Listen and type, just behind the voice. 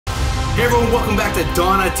Hey everyone, welcome back to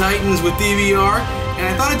Dawn of Titans with DVR, and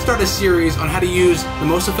I thought I'd start a series on how to use the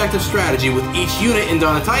most effective strategy with each unit in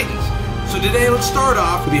Dawn of Titans. So today let's start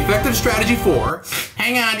off with the effective strategy for...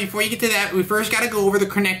 Hang on, before you get to that, we first gotta go over the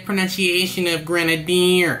correct pronunciation of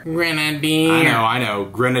Grenadier. Grenadier. I know,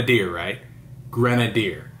 Grenadier, right?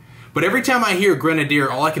 Grenadier. But every time I hear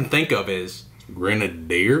Grenadier, all I can think of is,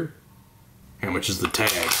 Grenadier? How much is the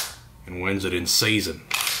tag? And when's it in season?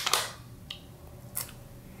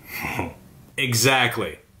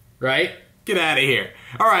 Exactly. Right? Get out of here.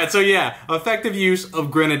 Alright, so yeah, effective use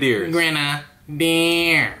of Grenadiers.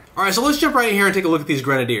 Grenadier. Alright, so let's jump right in here and take a look at these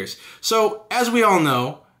Grenadiers. So, as we all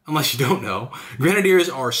know, unless you don't know, Grenadiers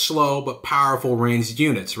are slow but powerful ranged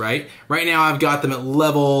units, right? Right now I've got them at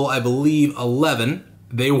level, I believe, 11.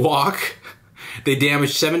 They walk. They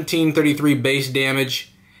damage 1733 base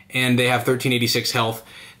damage, and they have 1386 health.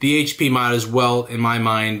 The HP might as well, in my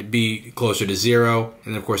mind, be closer to 0,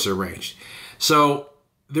 and of course they're ranged. So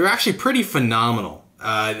they're actually pretty phenomenal.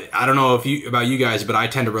 I don't know about you guys, but I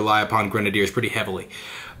tend to rely upon Grenadiers pretty heavily.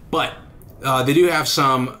 But they do have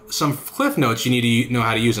some cliff notes you need to know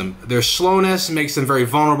how to use them. Their slowness makes them very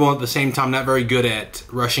vulnerable, at the same time not very good at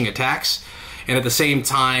rushing attacks, and at the same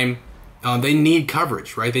time they need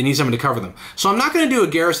coverage, right? They need someone to cover them. So I'm not going to do a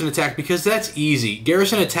garrison attack because that's easy.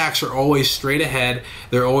 Garrison attacks are always straight ahead.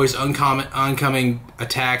 They're always oncoming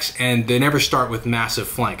attacks, and they never start with massive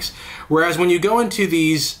flanks. Whereas when you go into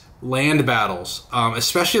these land battles,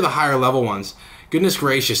 especially the higher level ones, goodness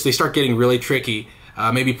gracious, they start getting really tricky.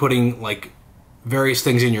 Maybe putting like various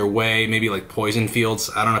things in your way, maybe like poison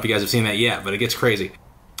fields. I don't know if you guys have seen that yet, but it gets crazy.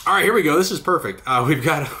 All right, here we go. This is perfect. We've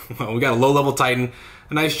got a low-level Titan,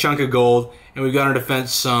 a nice chunk of gold, and we've got in our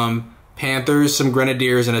defense some Panthers, some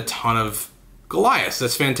Grenadiers, and a ton of Goliaths.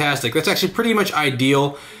 That's fantastic. That's actually pretty much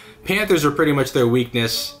ideal. Panthers are pretty much their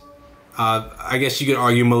weakness. I guess you could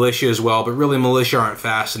argue militia as well, but really militia aren't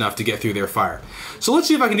fast enough to get through their fire. So let's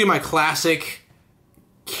see if I can do my classic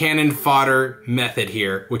cannon fodder method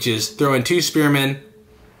here, which is throw in 2 spearmen,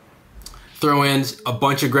 throw in a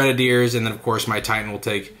bunch of Grenadiers, and then of course my Titan will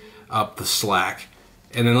take up the slack.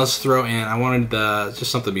 And then let's throw in, I wanted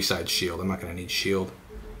just something besides shield. I'm not going to need shield.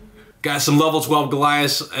 Got some level 12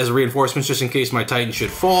 Goliaths as reinforcements just in case my Titan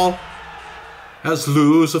should fall. As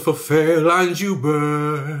Lucifer fell and you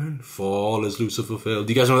burn, fall as Lucifer fell.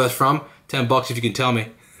 Do you guys know where that's from? $10 if you can tell me.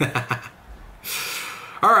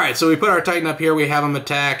 Alright, so we put our Titan up here, we have him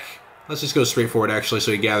attack. Let's just go straight forward actually,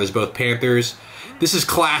 so he gathers both Panthers. This is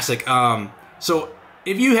classic. So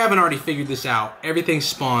if you haven't already figured this out, everything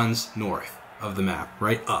spawns north of the map,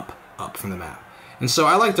 right? Up from the map. And so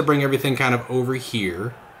I like to bring everything kind of over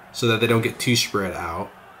here so that they don't get too spread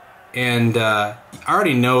out. And I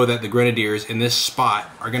already know that the Grenadiers in this spot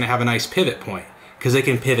are going to have a nice pivot point because they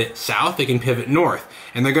can pivot south, they can pivot north.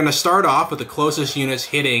 And they're going to start off with the closest units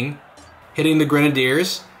hitting the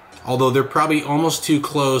Grenadiers, although they're probably almost too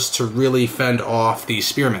close to really fend off these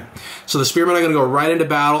spearmen. So the spearmen are going to go right into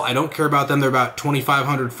battle. I don't care about them. They're about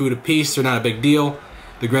 2,500 food apiece. They're not a big deal.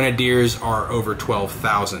 The Grenadiers are over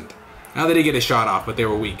 12,000. Now they did get a shot off, but they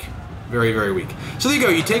were weak. Very, very weak. So there you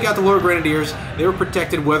go. You take out the lower Grenadiers. They were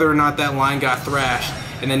protected whether or not that line got thrashed.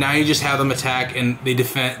 And then now you just have them attack and they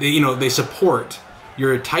defend. They support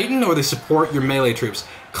your Titan or they support your melee troops.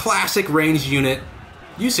 Classic ranged unit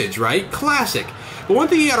usage, right? Classic. But one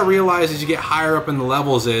thing you gotta realize as you get higher up in the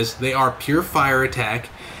levels is they are pure fire attack,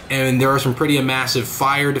 and there are some pretty massive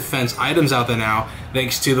fire defense items out there now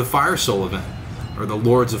thanks to the Fire Soul event, or the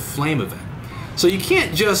Lords of Flame event. So you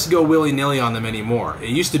can't just go willy-nilly on them anymore. It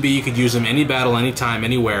used to be you could use them any battle, anytime,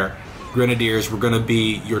 anywhere. Grenadiers were gonna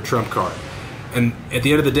be your trump card. And at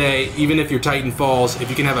the end of the day, even if your Titan falls, if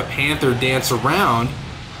you can have a Panther dance around,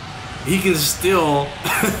 he can still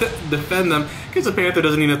defend them, because the Panther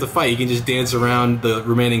doesn't even have to fight. He can just dance around the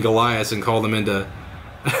remaining Goliaths and call them into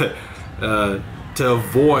to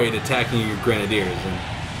avoid attacking your Grenadiers. And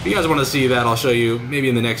if you guys want to see that, I'll show you maybe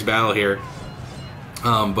in the next battle here.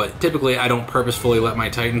 But typically I don't purposefully let my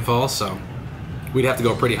Titan fall, so we'd have to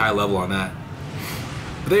go pretty high level on that.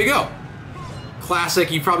 But there you go. Classic,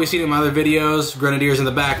 you've probably seen it in my other videos. Grenadiers in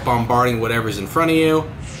the back bombarding whatever's in front of you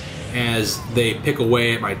as they pick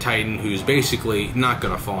away at my Titan, who's basically not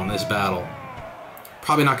going to fall in this battle.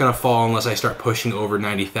 Probably not going to fall unless I start pushing over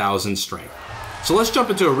 90,000 strength. So let's jump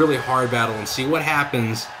into a really hard battle and see what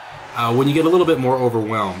happens when you get a little bit more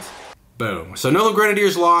overwhelmed. Boom. So no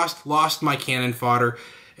Grenadiers lost my cannon fodder,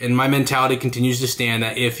 and my mentality continues to stand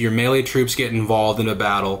that if your melee troops get involved in a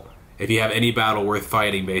battle, if you have any battle worth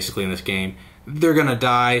fighting basically in this game, they're going to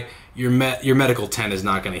die. Your medical tent is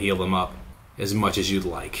not going to heal them up as much as you'd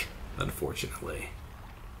like, unfortunately.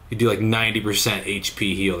 You do like 90%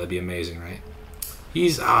 HP heal. That'd be amazing, right?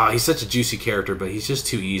 He's such a juicy character, but he's just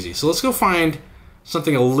too easy. So let's go find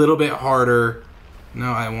something a little bit harder.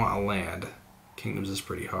 No, I want a land. Kingdoms is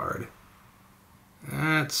pretty hard.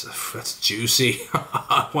 That's juicy.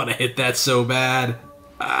 I want to hit that so bad.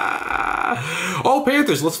 Oh,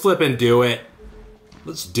 Panthers, let's flip and do it.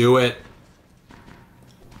 Let's do it.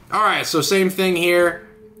 All right, so same thing here.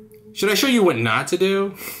 Should I show you what not to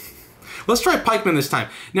do? Let's try pikemen this time.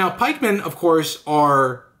 Now, pikemen, of course,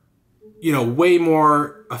 are, you know, way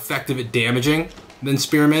more effective at damaging than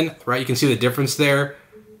spearmen, right? You can see the difference there.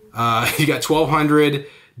 You got 1,200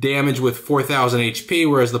 damage with 4,000 HP,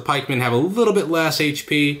 whereas the pikemen have a little bit less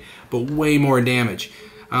HP, but way more damage.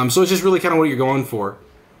 So it's just really kind of what you're going for.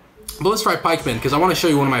 But let's try pikemen, because I want to show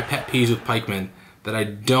you one of my pet peeves with pikemen that I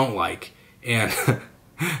don't like. And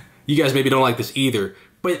you guys maybe don't like this either.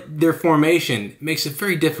 But their formation makes it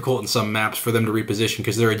very difficult in some maps for them to reposition,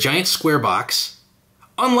 because they're a giant square box,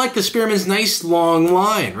 unlike the spearman's nice long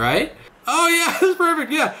line, right? Oh yeah, that's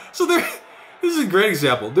perfect, yeah. So this is a great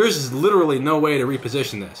example. There's literally no way to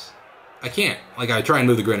reposition this. I can't. Like, I try and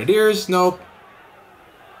move the Grenadiers, nope.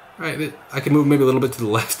 Right, I can move maybe a little bit to the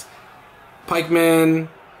left. Pikeman,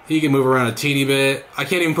 he can move around a teeny bit. I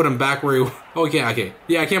can't even put him back where he... Oh, yeah, okay.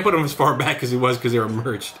 Yeah, I can't put him as far back as he was because they were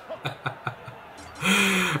merged.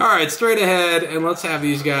 Alright, straight ahead, and let's have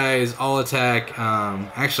these guys all attack.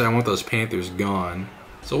 Actually, I want those Panthers gone.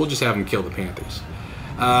 So we'll just have them kill the Panthers.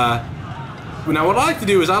 Now, what I like to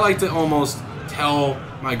do is I like to almost tell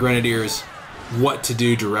my Grenadiers what to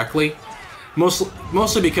do directly.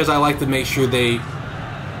 Mostly because I like to make sure they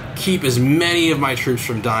keep as many of my troops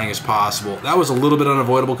from dying as possible. That was a little bit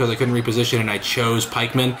unavoidable because I couldn't reposition and I chose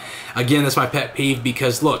pikemen. Again, that's my pet peeve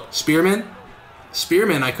because, look, spearmen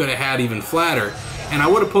I could have had even flatter, and I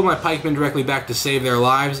would have pulled my pikemen directly back to save their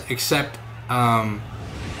lives, except then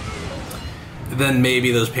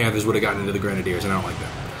maybe those Panthers would have gotten into the Grenadiers, and I don't like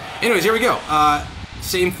that. Anyways, here we go.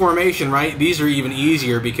 Same formation, right? These are even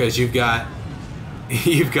easier because you've got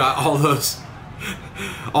all those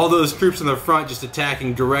troops in the front just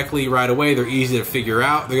attacking directly right away. They're easy to figure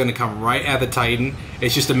out. They're going to come right at the Titan.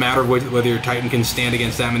 It's just a matter of whether your Titan can stand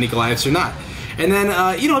against that many Goliaths or not. And then,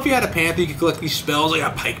 you know, if you had a Panther, you could collect these spells. I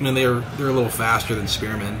got pikemen. They're a little faster than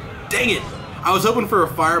spearmen. Dang it! I was hoping for a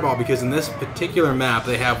fireball because in this particular map,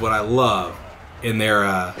 they have what I love in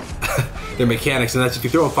their their mechanics, and that's if you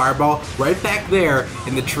throw a fireball right back there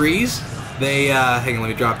in the trees, they hang on, let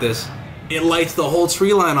me drop this. It lights the whole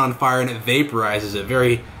tree line on fire and it vaporizes it.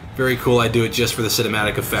 Very, very cool. I do it just for the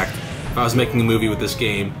cinematic effect. If I was making a movie with this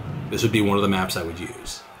game, this would be one of the maps I would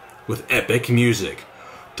use with epic music.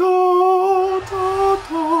 Da, da,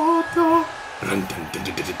 da, da. Dun, dun, dun,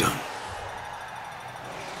 dun, dun, dun.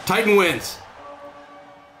 Titan wins.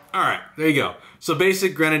 All right, there you go. So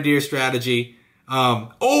basic Grenadier strategy.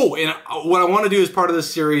 Oh, and what I want to do as part of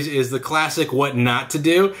this series is the classic what not to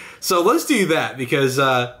do. So let's do that because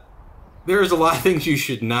there's a lot of things you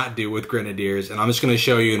should not do with Grenadiers, and I'm just going to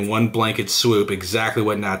show you in one blanket swoop exactly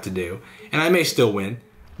what not to do. And I may still win.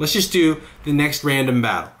 Let's just do the next random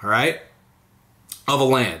battle, all right? Of a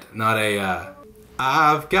land, not a,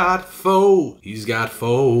 I've got foes, he's got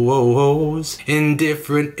foes in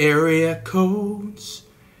different area codes.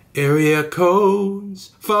 Area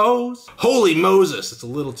codes, foes. Holy Moses, it's a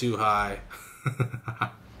little too high.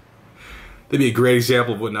 That'd be a great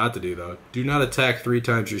example of what not to do, though. Do not attack 3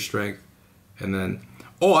 times your strength. And then,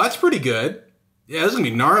 oh, that's pretty good. Yeah, this is gonna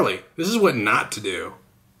be gnarly. This is what not to do.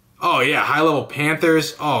 Oh yeah, high level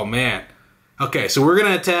Panthers. Oh man. Okay, so we're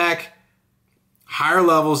gonna attack higher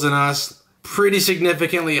levels than us. Pretty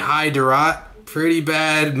significantly high Durat. Pretty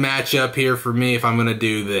bad matchup here for me if I'm gonna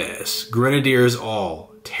do this. Grenadiers all.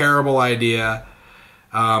 Terrible idea.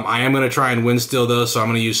 I am going to try and win still though, so I'm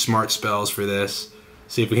going to use smart spells for this.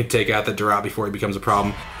 See if we can take out the Durat before it becomes a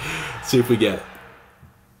problem. See if we get it.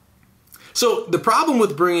 So the problem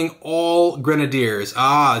with bringing all Grenadiers,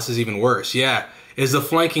 this is even worse, yeah, is the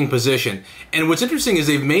flanking position. And what's interesting is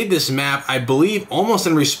they've made this map, I believe, almost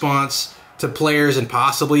in response to players and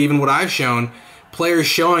possibly even what I've shown, players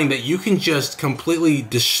showing that you can just completely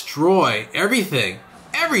destroy everything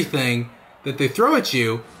that they throw at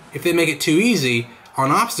you if they make it too easy on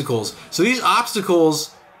obstacles. So these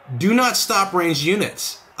obstacles do not stop ranged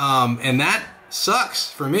units. And that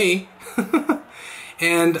sucks for me.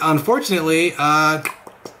 And unfortunately,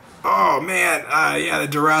 oh man, yeah, the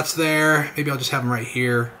Durat's there. Maybe I'll just have them right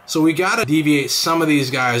here. So we gotta deviate some of these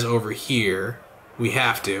guys over here. We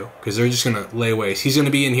have to, because they're just gonna lay waste. He's gonna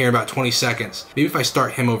be in here in about 20 seconds. Maybe if I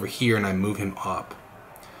start him over here and I move him up.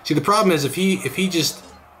 See, the problem is if he just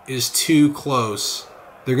is too close,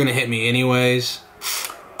 they're gonna hit me anyways.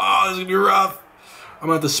 Oh, this is gonna be rough. I'm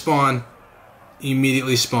gonna have to spawn.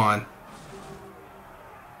 Immediately spawn.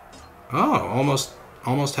 Oh,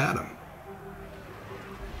 almost had him.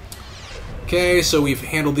 Okay, so we've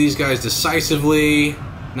handled these guys decisively.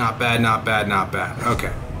 Not bad, not bad, not bad.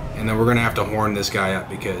 Okay. And then we're gonna have to horn this guy up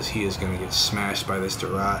because he is gonna get smashed by this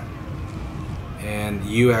Durat. And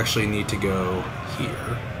you actually need to go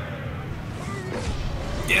here.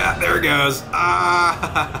 Yeah, there it goes.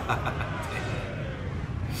 Ah!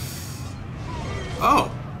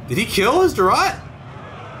 Oh, did he kill his Durat?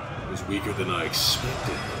 It was weaker than I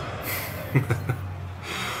expected.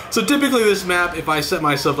 So typically this map, if I set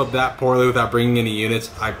myself up that poorly without bringing any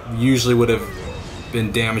units, I usually would have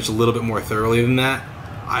been damaged a little bit more thoroughly than that.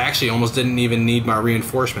 I actually almost didn't even need my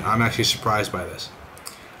reinforcement. I'm actually surprised by this.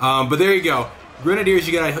 But there you go. Grenadiers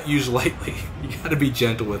you gotta use lightly. You gotta be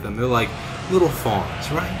gentle with them. They're like little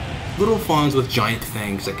fawns, right? Little fawns with giant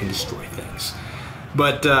fangs that can destroy things.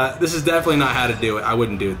 But this is definitely not how to do it. I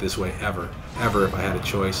wouldn't do it this way, ever. Ever if I had a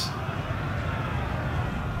choice.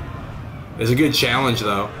 It's a good challenge,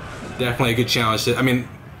 though. Definitely a good challenge. I mean,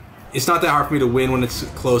 it's not that hard for me to win when it's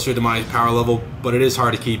closer to my power level, but it is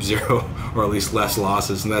hard to keep 0, or at least less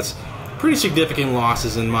losses, and that's pretty significant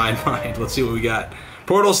losses in my mind. Let's see what we got.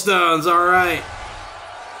 Portal stones, alright.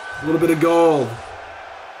 A little bit of gold.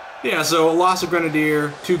 Yeah, so a loss of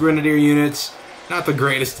Grenadier, 2 Grenadier units. Not the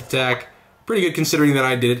greatest attack. Pretty good considering that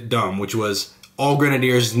I did it dumb, which was all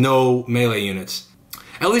Grenadiers, no melee units.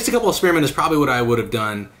 At least a couple of spearmen is probably what I would have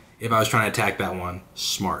done if I was trying to attack that one.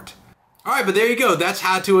 Smart. Alright, but there you go. That's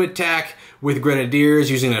how to attack with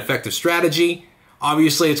Grenadiers using an effective strategy.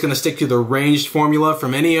 Obviously, it's going to stick to the ranged formula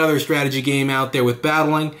from any other strategy game out there with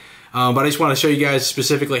battling. But I just want to show you guys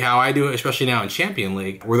specifically how I do it, especially now in Champion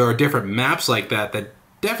League, where there are different maps like that that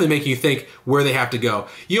definitely make you think where they have to go.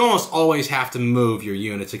 You almost always have to move your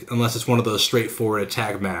units, unless it's one of those straightforward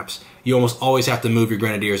attack maps. You almost always have to move your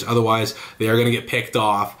Grenadiers, otherwise they are going to get picked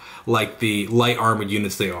off like the light armored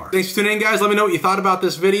units they are. Thanks for tuning in, guys. Let me know what you thought about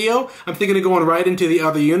this video. I'm thinking of going right into the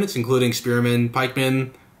other units, including Spearmen,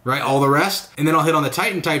 Pikemen, right, all the rest. And then I'll hit on the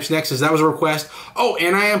Titan types next, as that was a request. Oh,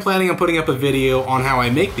 and I am planning on putting up a video on how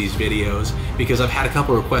I make these videos, because I've had a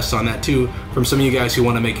couple requests on that too from some of you guys who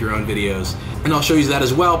want to make your own videos. And I'll show you that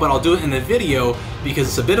as well, but I'll do it in a video because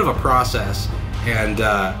it's a bit of a process, and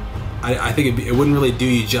I think it wouldn't really do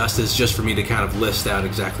you justice just for me to kind of list out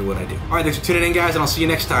exactly what I do. Alright, thanks for tuning in, guys, and I'll see you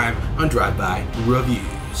next time on Drive-By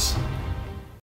Reviews.